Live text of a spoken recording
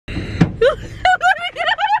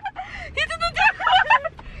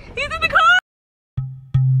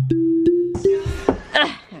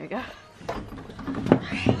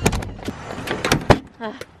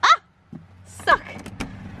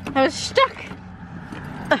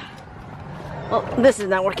Well, this is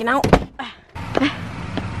not working out.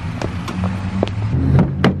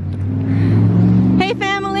 Hey,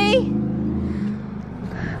 family.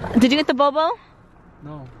 Did you get the bobo?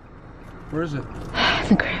 No. Where is it?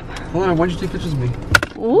 It's in crib. Hold on, why'd you take pictures of me?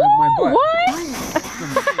 Ooh, My butt. what?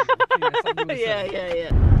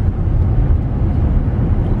 Yeah.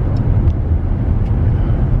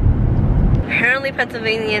 Apparently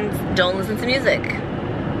Pennsylvanians don't listen to music.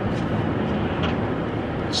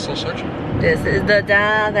 Still searching? This is the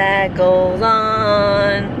dial that goes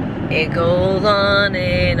on. It goes on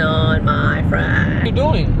and on, my friend. What are you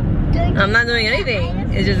doing? I'm not doing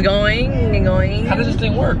anything. It's just going and going. How does this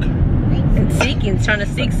thing work? And seeking, trying to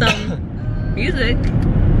seek some music.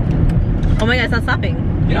 Oh my god, it's not stopping.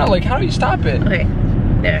 Yeah, like how do you stop it? Okay,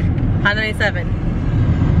 there. Hot 97.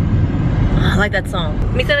 I like that song.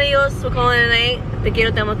 Mis amigos, we're calling it a night. Te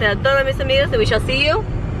quiero, te amo, te adoro, mis amigos, and we shall see you.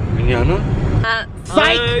 Mañana.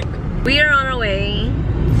 Psych! We are on our way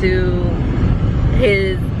to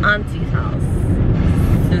his auntie's house.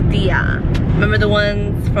 Su tía. Remember the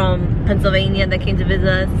ones from Pennsylvania that came to visit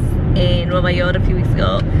us in Nueva York a few weeks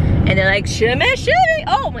ago? And they're like, shimmy, shimmy!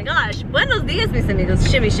 Oh my gosh, buenos dias, mis amigos.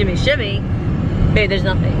 Shimmy, shimmy, shimmy. Babe, there's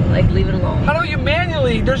nothing. Like, leave it alone. How do you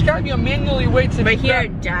manually? There's gotta be a manually way to. Right here,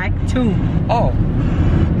 Jack. 2. Oh.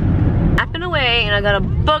 Tapping away, and I got a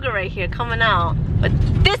booger right here coming out. But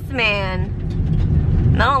this man,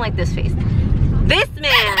 I don't like this face. This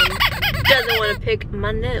man doesn't want to pick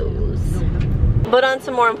my nose. But on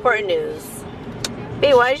some more important news.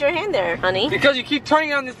 Babe, why is your hand there, honey? Because you keep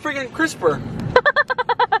turning on this friggin' crisper.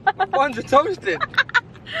 My buns are toasted.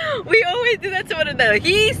 We always do that to one another.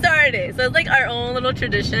 He started it, so it's like our own little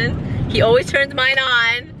tradition. He always turns mine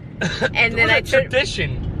on, and then I turn.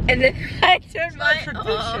 Tradition. And then I turn mine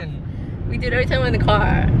Tradition. We do it every time we're in the car,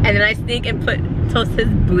 and then I sneak and toast his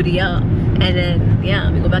booty up, and then yeah,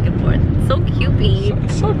 we go back and forth. So cute, babe.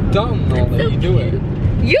 It's so dumb though that you do it.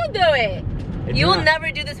 You do it. You will never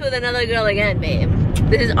do this with another girl again, babe.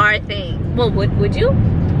 This is our thing. Well, would you?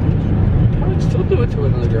 I would still do it to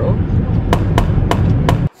another girl.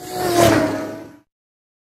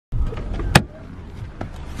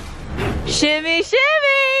 Shimmy,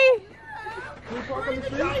 shimmy!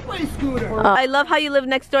 I love how you live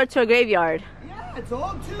next door to a graveyard. Yeah, it's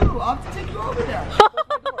all too. I'll have to take you over there.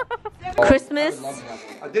 Christmas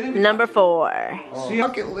number 4.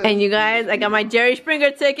 And you guys, I got my Jerry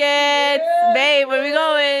Springer tickets. Babe, where we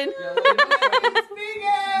going?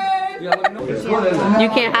 You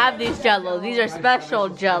can't have these jellos. These are special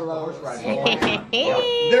jellos.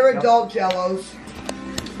 They're adult jellos.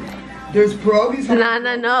 There's pierogies.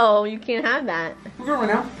 No. You can't have that. We're going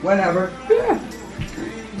right now. Whatever. Yeah.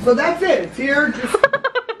 So that's it. It's here. Just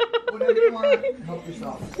whatever you want. Help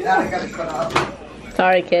yourself. That I gotta cut off.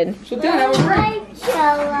 Sorry, kid. So Dad, have a break.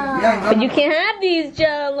 Yeah, But you can't have these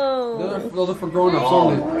jellos. Those are for grown-ups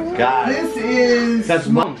only. God. This is. That's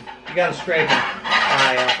mom. You gotta scrape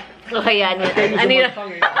it. Okay, yeah, I need a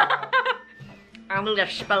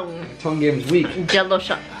spoon. Tongue game is weak. Jello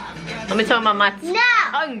shot. Let me tell my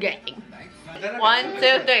tongue game. 1, 2, 3.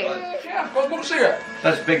 Yeah, go see it.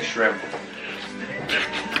 That's big shrimp.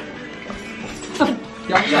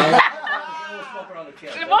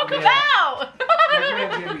 It won't come out.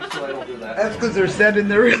 That's because they're setting.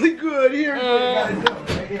 They're really good. Here.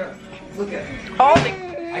 Right here. Look at it. Holy,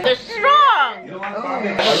 they're strong.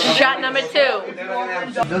 Shot number 2.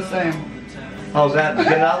 The same. How's that?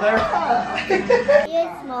 Get out there?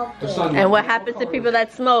 And what happens to people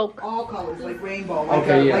that smoke? All colors, like rainbow.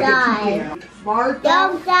 Okay, yeah. Like a toucan. Smart.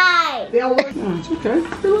 Don't die. They'll work. It's okay.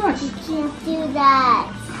 Relax. You can't do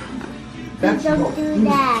that. That's Don't do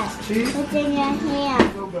that. See? What's in your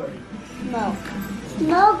hand? So good. Smoke.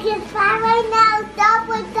 Smoke is fine right now. Stop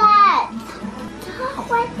with that. Stop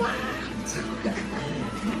with that.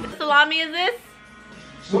 What salami is this?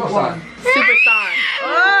 Suicide. Superstar.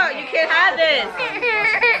 Oh, you can't have this.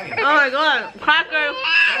 Oh my god. Cracker.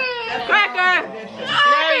 Cracker.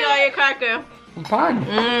 There you go, your cracker. I'm fine.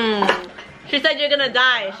 She said you're gonna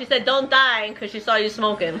die. She said don't die because she saw you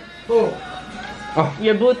smoking. Oh.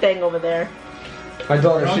 Your boo thing over there. My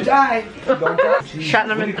daughter. Don't die. Don't die. Shot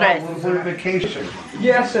number 3. Vacation.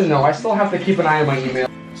 Yes and no. I still have to keep an eye on my email.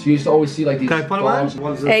 So you used to always see like these Can I put balls. them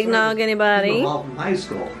on? Eggnog, anybody? From high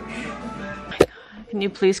school. Can you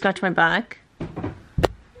please scratch my back?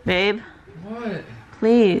 Babe, What?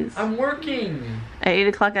 please. I'm working. At 8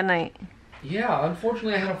 o'clock at night. Yeah,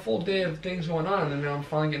 unfortunately I had a full day of things going on and now I'm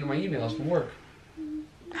finally getting to my emails from work.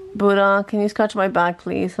 Buddha, can you scratch my back,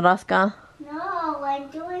 please? Raska? No, I'm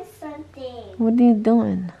doing something. What are you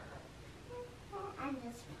doing? I'm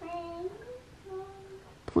just playing.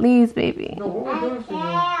 Please, baby. No, what we're doing for you?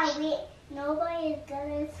 Yeah, Nobody is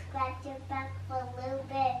gonna scratch your back for a little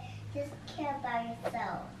bit. Just care about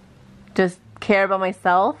yourself. Just care about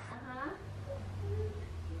myself? Uh-huh.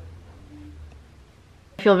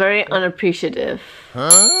 I feel very unappreciative.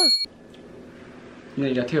 Yeah,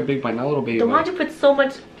 you gotta take a big bite, not a little baby Then bite. why'd you put so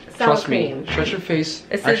much sour Trust cream? me. Shut your face.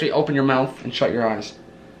 It's Actually, open your mouth and shut your eyes.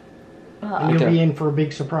 And you'll be in for a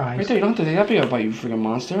big surprise. Right there, you don't have to take that big bite, you freaking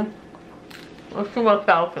monster. Let's talk about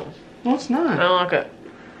sour cream. No, it's I not. don't like it.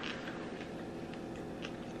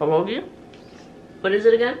 Pierogi? What is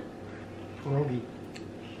it again? Pierogi.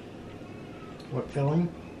 What filling?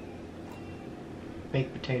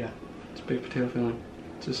 Baked potato. It's baked potato filling.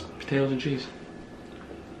 It's just potatoes and cheese.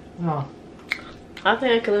 Oh. I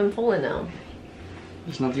think I can live in Poland now.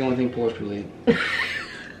 It's not the only thing Polish people eat.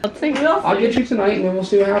 Let's see what else. I'll get you tonight and then we'll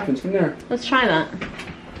see what happens from there. Let's try that.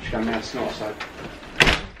 She got mad snow outside.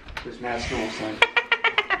 There's mad snow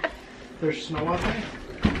outside. There's snow out there?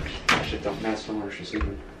 Shit, don't mad snow where she's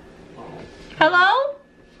sleeping. Oh. Hello?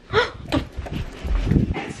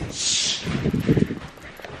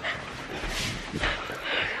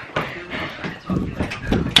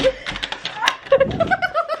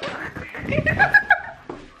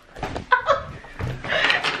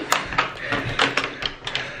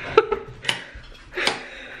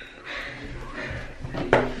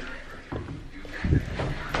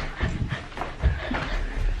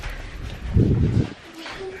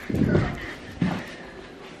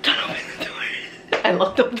 I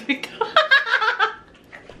looked up the door.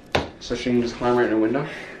 So she can just climb right in the window?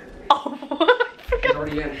 Oh, what? She's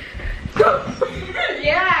already in.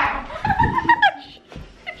 Yeah.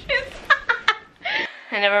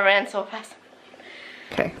 I never ran so fast.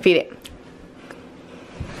 Okay, feed it.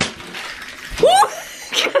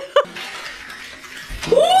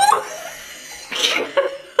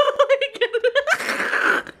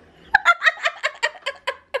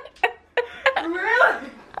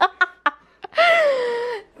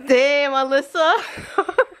 Damn, Alyssa.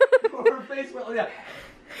 Her face went like that.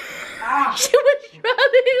 Ah! She was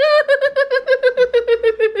running.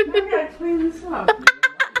 I gotta clean this up.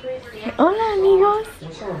 Hola, amigos.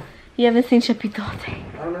 What's up? You haven't seen Chapitote.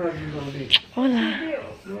 I don't know how to use on the beach. Hola.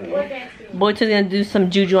 Boytoy's gonna do some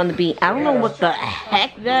juju on the beat. I don't know what the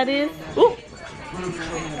heck that is. Ooh.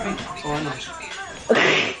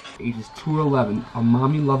 Ages 2 to 11. A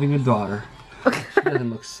mommy loving a daughter. She doesn't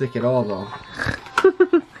look sick at all though.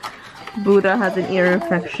 Buddha has an ear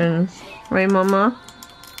infection. Right, Mama?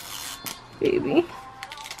 Baby.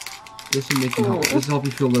 This will make you help. This will help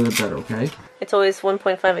you feel a little bit better, okay? It's always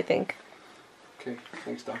 1.5, I think. Okay,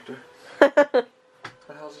 thanks, doctor. How the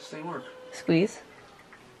hell does this thing work? Squeeze.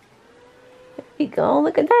 There you go.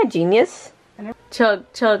 Look at that, genius. Chug,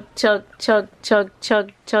 chug, chug, chug, chug,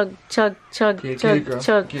 chug, chug, chug, chug, chug,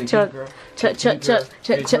 chug, chug, chug, chug, chug,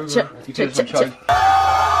 chug, chug, chug, chug, chug.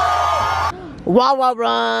 Wawa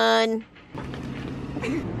run.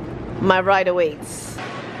 My ride awaits.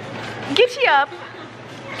 Get you up.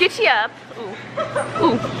 Get you up. Ooh.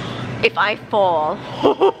 Ooh. If I fall.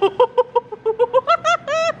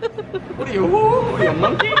 What are you, a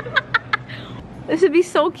monkey? This would be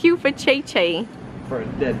so cute for Che Che. For a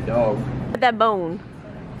dead dog. That bone.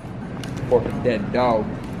 For a dead dog.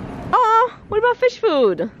 Oh, what about fish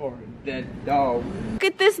food? For a dead dog. Look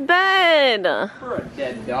at this bed. For a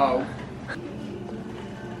dead dog.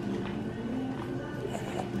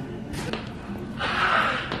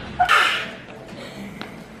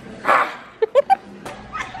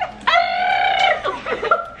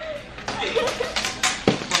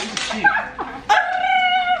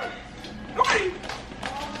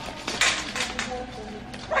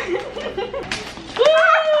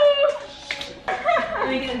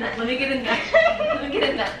 Let me get in that. Let me get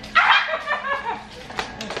in that.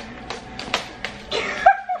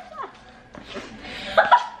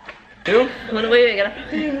 Two? Wait,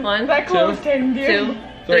 gotta. 1, That close, 2, Ken, dear. 2,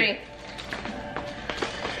 3.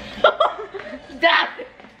 Stop!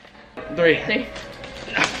 3. 3,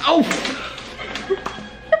 Oh!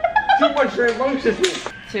 Too much rambunctiousness.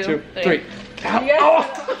 2, 3.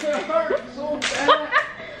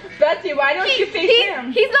 Betsy, why don't you face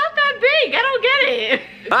him? He's not that big. I don't get it.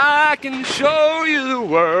 I can show you the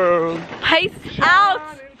world. Peace out,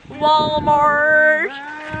 Walmart.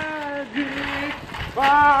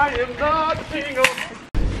 I am not single.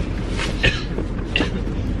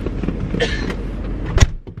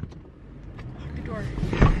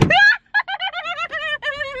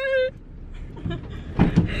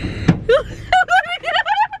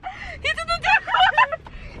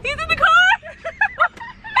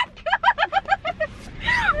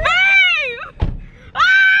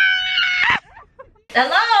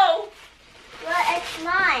 Hello? Well, it's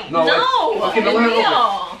mine. No. No, Okay, no, let her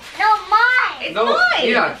open. No, mine. It's No, mine.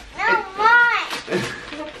 yeah. No, mine.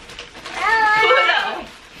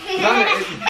 None of it.